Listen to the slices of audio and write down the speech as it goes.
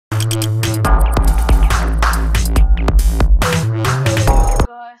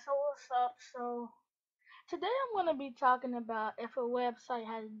Today I'm going to be talking about if a website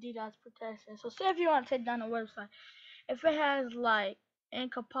has DDoS protection. So say if you want to take down a website, if it has like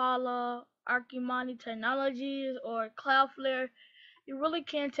Incapala, Archimani Technologies, or Cloudflare, you really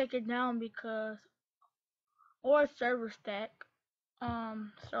can't take it down because, or server stack.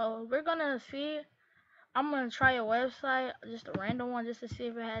 So we're gonna see. I'm gonna try a website, just a random one, just to see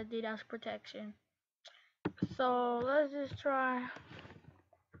if it has DDoS protection. So let's just try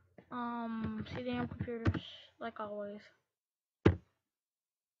CDM computers, like always.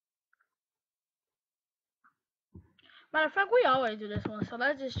 Matter of fact, we always do this one, so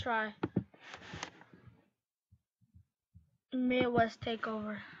let's just try Midwest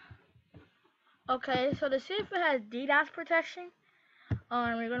Takeover. Okay, so to see if it has DDoS protection,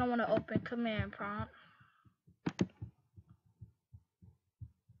 we're gonna want to open command prompt.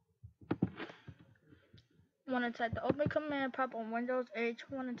 Want to type the open command prompt on Windows 8.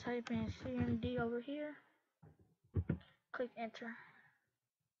 Want to type in CMD over here. Click enter.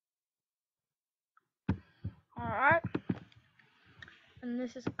 Alright, and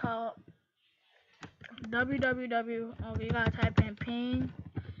this is called www. Oh, you gotta type in ping.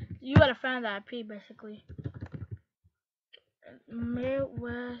 You gotta find the IP basically.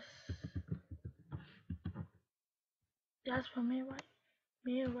 Midwest. That's for Midwest.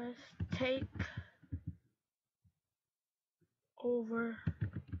 Midwest take over.com.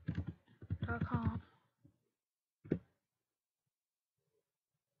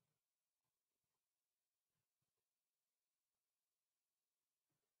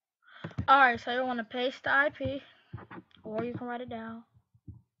 Alright, so you want to paste the IP, or you can write it down.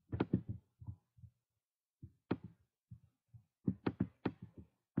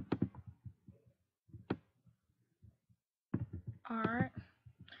 Alright,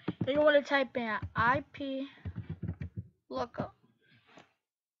 then you want to type in IP lookup.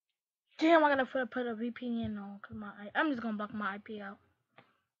 Damn, I gotta put a VPN on, cause I'm just gonna block my IP out.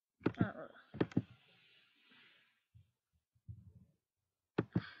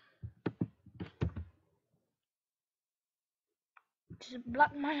 Just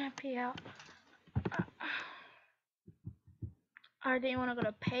block my IP out. Alright, then you wanna go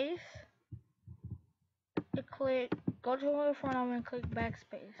to paste. You click, go to the front of it and click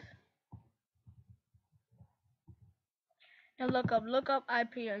backspace. And look up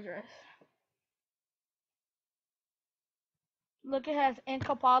IP address. Look, it has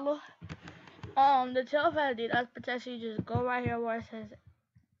Incapala. The telephone DDoS protection, you just go right here where it says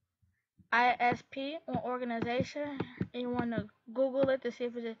ISP on organization, and you want to Google it to see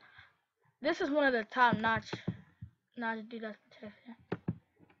if it is. This is one of the top notch DDoS protection.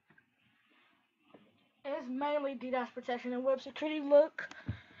 It's mainly DDoS protection and web security. Look,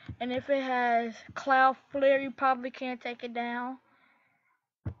 and if it has Cloudflare, you probably can't take it down.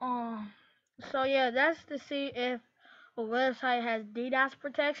 So yeah, that's to see if a website has DDoS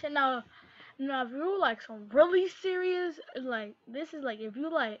protection. Now if you like some really serious, like this is like if you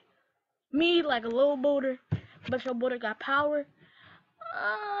like me, like a little booter, but your booter got power,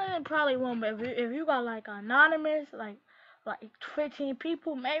 it probably won't. But if you got like anonymous, like 15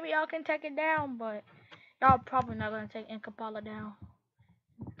 people, maybe y'all can take it down. But y'all probably not gonna take Incapala down.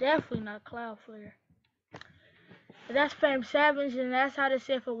 Definitely not Cloudflare. That's Fame Savage, and that's how to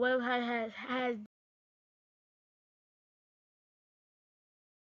see if a website has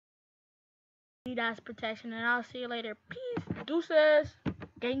DDoS protection. And I'll see you later. Peace. Deuces.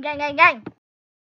 Gang, gang, gang, gang.